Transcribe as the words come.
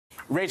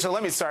Rachel,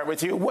 let me start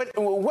with you.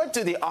 What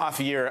do the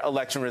off-year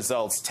election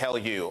results tell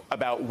you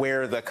about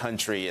where the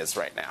country is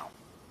right now?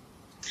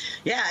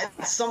 Yeah,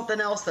 it's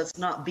something else that's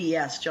not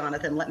BS,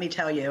 Jonathan, let me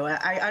tell you.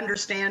 I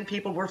understand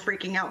people were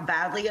freaking out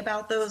badly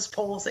about those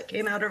polls that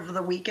came out over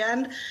the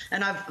weekend,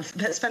 and I've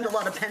spent a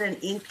lot of pen and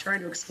ink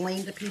trying to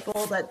explain to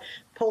people that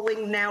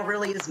polling now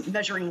really is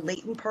measuring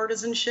latent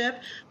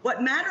partisanship.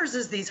 What matters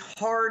is these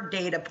hard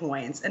data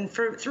points. And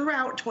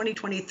throughout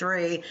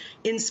 2023,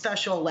 in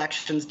special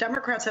elections,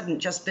 Democrats haven't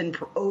just been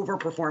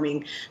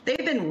overperforming.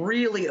 They've been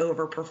really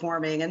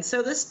overperforming. And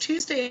so this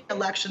Tuesday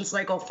election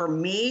cycle for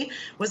me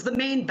was the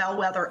main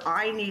bellwether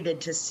I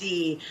needed to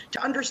see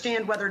to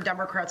understand whether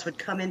Democrats would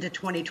come into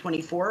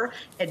 2024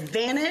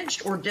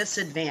 advantaged or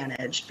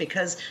disadvantaged,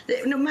 because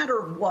no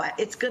matter what,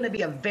 it's going to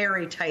be a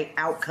very tight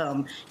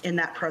outcome in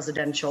that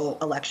presidential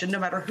election, no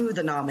matter who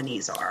the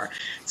nominees are.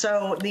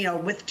 So,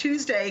 with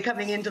Tuesday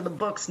coming into the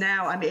books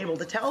now, I'm able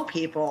to tell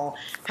people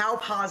how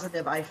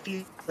positive I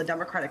feel the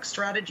Democratic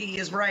strategy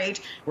is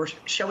right. We're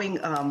showing,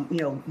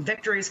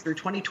 victories through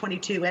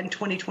 2022 and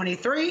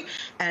 2023,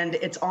 and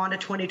it's on to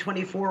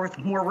 2024 with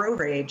more road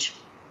rage.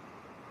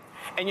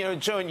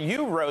 And, Joan,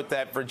 you wrote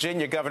that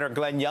Virginia Governor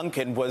Glenn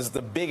Youngkin was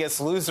the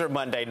biggest loser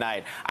Monday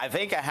night. I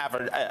think I have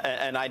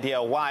an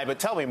idea why, but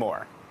tell me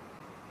more.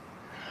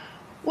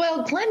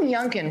 Well, Glenn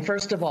Youngkin,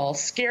 first of all,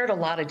 scared a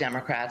lot of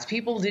Democrats.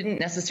 People didn't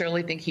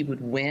necessarily think he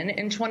would win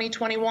in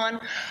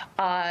 2021,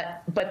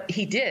 but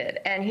he did.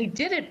 And he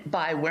did it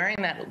by wearing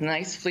that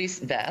nice fleece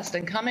vest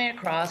and coming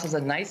across as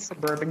a nice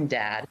suburban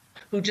dad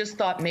who just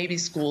thought maybe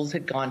schools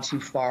had gone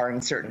too far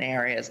in certain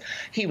areas.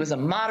 He was a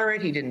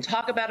moderate. He didn't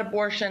talk about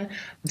abortion.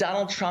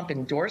 Donald Trump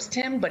endorsed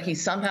him, but he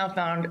somehow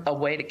found a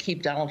way to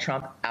keep Donald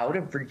Trump out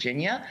of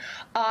Virginia.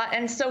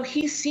 And so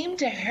he seemed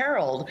to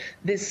herald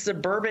this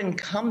suburban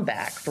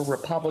comeback for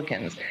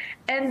Republicans.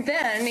 And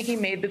then he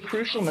made the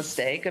crucial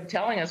mistake of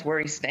telling us where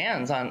he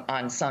stands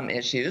on some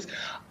issues,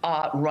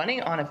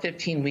 running on a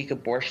 15-week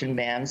abortion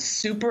ban,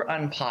 super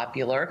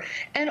unpopular,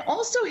 and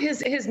also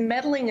his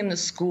meddling in the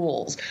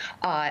schools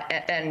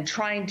and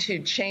trying to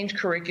change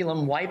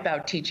curriculum, wipe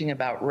out teaching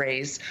about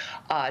race,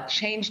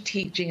 change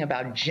teaching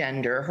about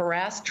gender,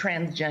 harass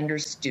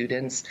transgender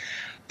students.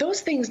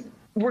 Those things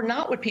were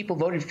not what people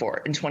voted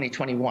for in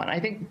 2021. I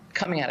think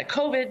coming out of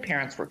COVID,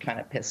 parents were kind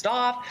of pissed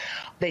off.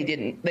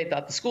 They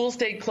thought the schools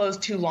stayed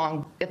closed too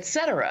long, et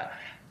cetera.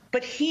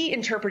 But he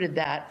interpreted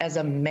that as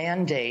a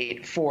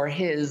mandate for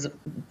his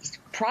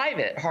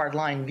private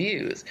hardline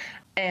views.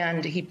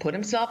 And he put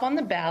himself on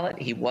the ballot.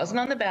 He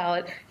wasn't on the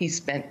ballot. He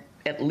spent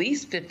at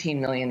least $15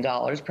 million,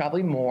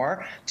 probably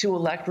more, to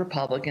elect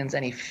Republicans,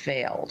 and he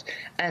failed.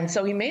 And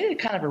so he made it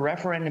kind of a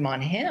referendum on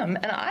him,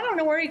 and I don't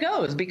know where he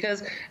goes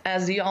because,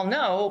 as you all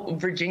know,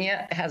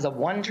 Virginia has a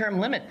one-term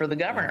limit for the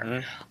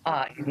governor.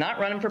 He's not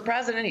running for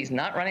president. He's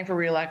not running for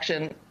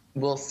re-election.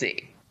 We'll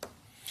see.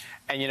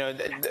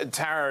 And,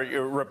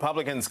 Tara,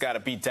 Republicans got to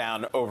beat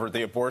down over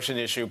the abortion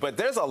issue, but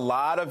there's a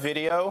lot of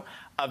video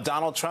of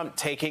Donald Trump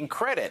taking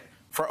credit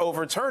for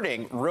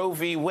overturning Roe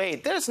v.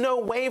 Wade. There's no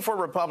way for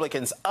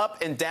Republicans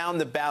up and down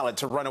the ballot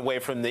to run away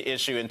from the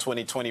issue in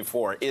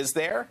 2024. Is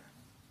there?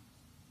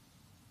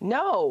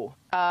 No.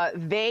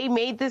 They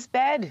made this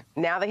bed.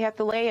 Now they have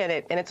to lay in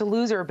it. And it's a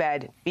loser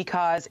bed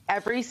because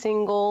every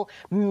single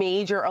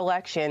major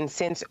election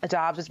since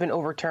Dobbs has been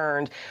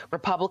overturned,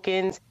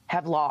 Republicans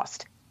have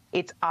lost.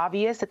 It's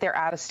obvious that they're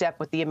out of step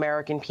with the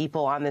American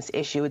people on this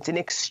issue. It's an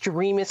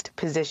extremist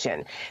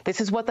position.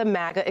 This is what the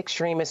MAGA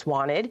extremists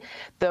wanted.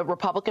 The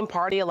Republican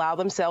Party allowed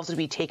themselves to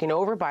be taken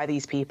over by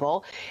these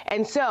people.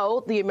 And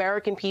so the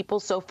American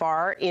people so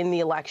far in the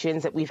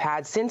elections that we've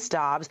had since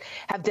Dobbs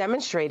have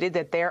demonstrated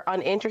that they're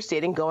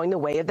uninterested in going the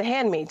way of the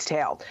Handmaid's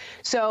Tale.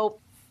 So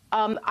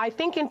I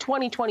think in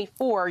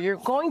 2024, you're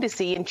going to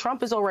see, and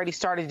Trump has already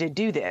started to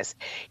do this,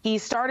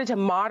 he's started to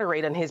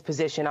moderate on his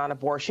position on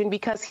abortion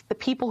because the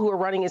people who are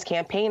running his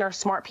campaign are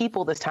smart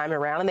people this time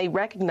around, and they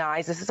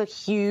recognize this is a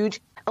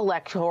huge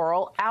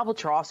electoral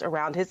albatross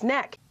around his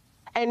neck.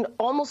 And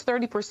almost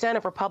 30%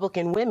 of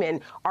Republican women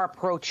are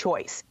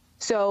pro-choice.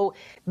 So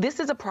this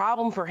is a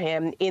problem for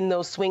him in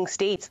those swing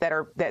states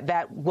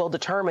that will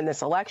determine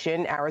this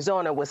election: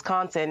 Arizona,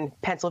 Wisconsin,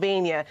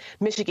 Pennsylvania,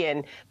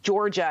 Michigan,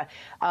 Georgia,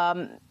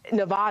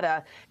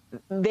 Nevada.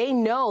 They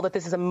know that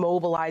this is a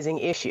mobilizing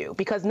issue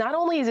because not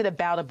only is it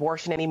about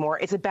abortion anymore,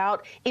 it's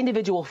about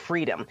individual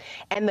freedom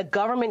and the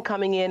government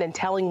coming in and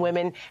telling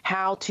women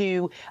how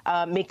to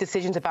make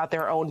decisions about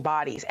their own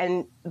bodies.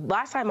 And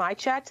last time I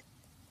checked,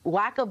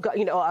 lack of,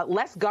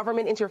 less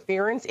government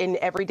interference in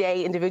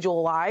everyday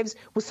individual lives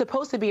was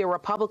supposed to be a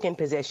Republican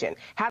position.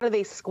 How do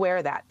they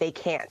square that? They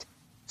can't.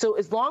 So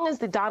as long as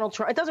the Donald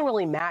Trump, it doesn't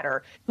really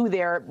matter who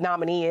their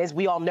nominee is.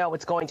 We all know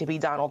it's going to be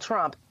Donald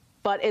Trump.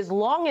 But as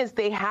long as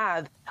they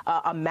have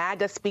a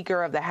MAGA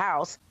Speaker of the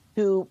House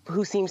who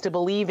seems to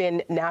believe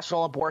in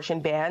national abortion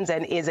bans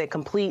and is a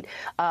complete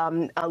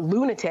a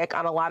lunatic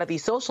on a lot of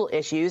these social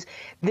issues,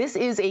 this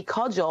is a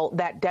cudgel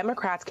that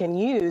Democrats can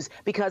use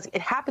because it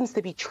happens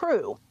to be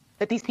true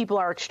that these people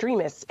are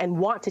extremists and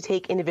want to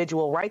take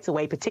individual rights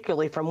away,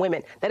 particularly from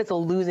women, that it's a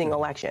losing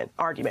election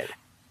argument.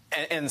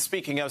 And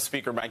speaking of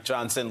Speaker Mike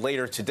Johnson,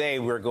 later today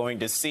we're going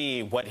to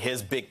see what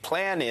his big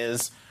plan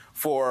is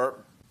for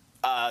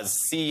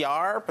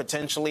CR,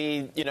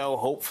 potentially,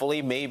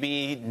 hopefully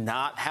maybe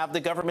not have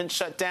the government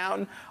shut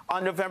down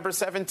on November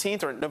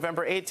 17th or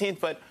November 18th,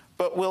 but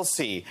we'll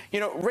see.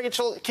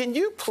 Rachel, can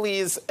you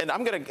please, and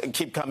I'm going to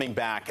keep coming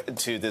back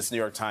to this New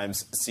York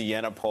Times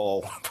Siena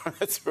poll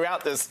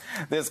throughout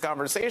this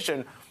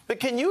conversation,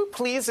 but can you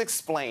please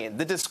explain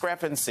the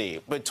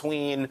discrepancy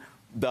between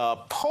the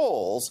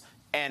polls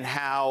and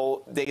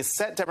how they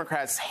set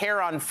Democrats' hair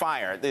on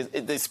fire?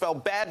 They spell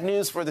bad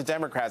news for the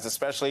Democrats,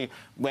 especially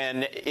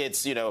when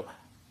it's,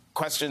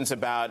 questions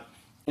about,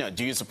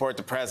 do you support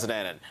the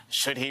president and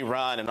should he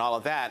run and all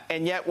of that.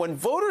 And yet when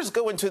voters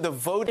go into the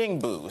voting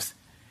booth,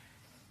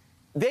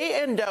 they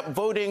end up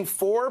voting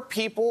for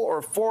people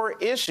or for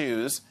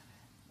issues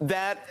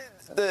that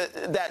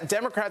that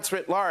Democrats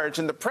writ large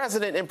and the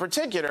president in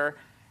particular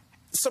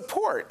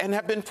support and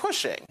have been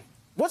pushing.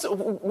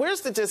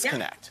 Where's the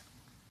disconnect?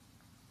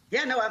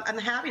 Yeah, no, I'm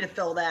happy to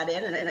fill that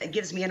in, and it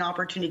gives me an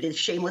opportunity to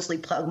shamelessly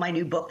plug my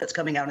new book that's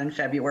coming out in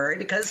February,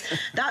 because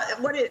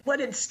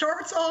what it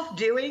starts off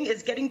doing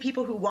is getting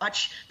people who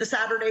watch the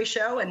Saturday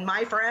show and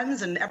my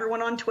friends and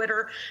everyone on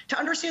Twitter to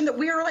understand that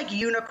we are like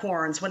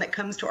unicorns when it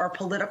comes to our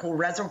political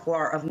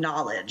reservoir of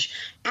knowledge.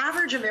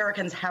 Average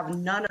Americans have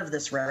none of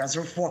this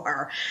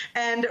reservoir,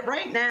 and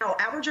right now,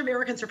 average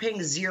Americans are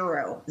paying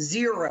zero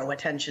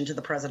attention to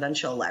the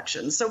presidential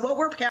election. So what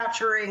we're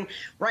capturing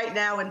right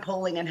now in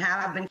polling and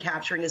have been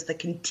capturing is the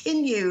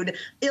continued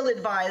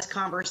ill-advised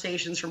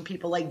conversations from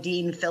people like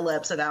Dean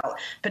Phillips about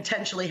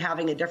potentially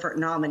having a different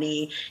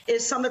nominee,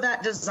 is some of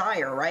that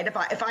desire, right? If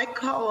I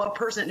call a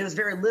person who knows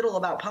very little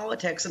about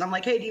politics and I'm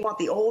like, hey, do you want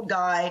the old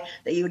guy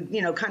that you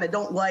kind of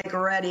don't like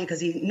already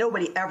because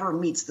nobody ever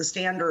meets the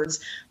standards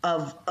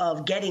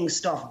of getting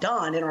stuff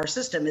done in our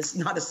system. It's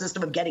not a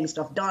system of getting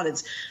stuff done.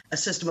 It's a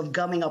system of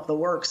gumming up the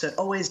works. It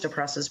always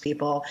depresses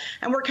people.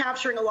 And we're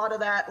capturing a lot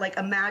of that like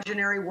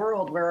imaginary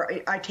world where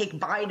I take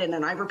Biden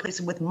and I replace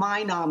him with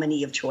my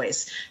nominee of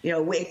choice.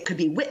 It could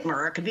be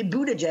Whitmer, it could be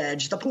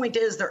Buttigieg. The point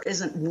is there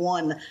isn't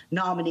one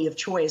nominee of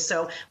choice.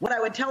 So what I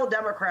would tell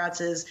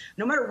Democrats is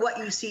no matter what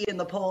you see in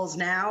the polls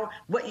now,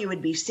 what you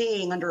would be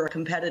seeing under a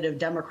competitive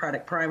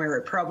Democratic primary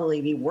would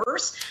probably be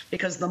worse,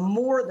 because the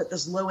more that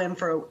this low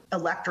info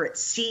electorate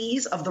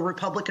sees of the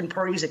Republican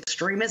Party's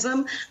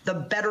extremism, the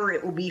better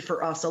it will be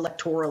for us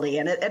electorally.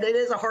 And it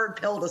is a hard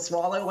pill to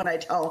swallow when I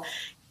tell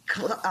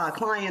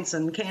clients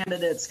and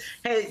candidates,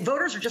 hey,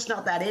 voters are just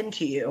not that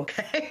into you,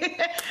 okay?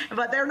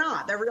 But they're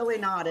not. They're really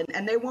not.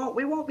 And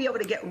we won't be able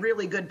to get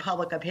really good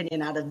public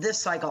opinion out of this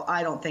cycle,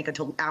 I don't think,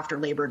 until after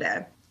Labor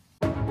Day.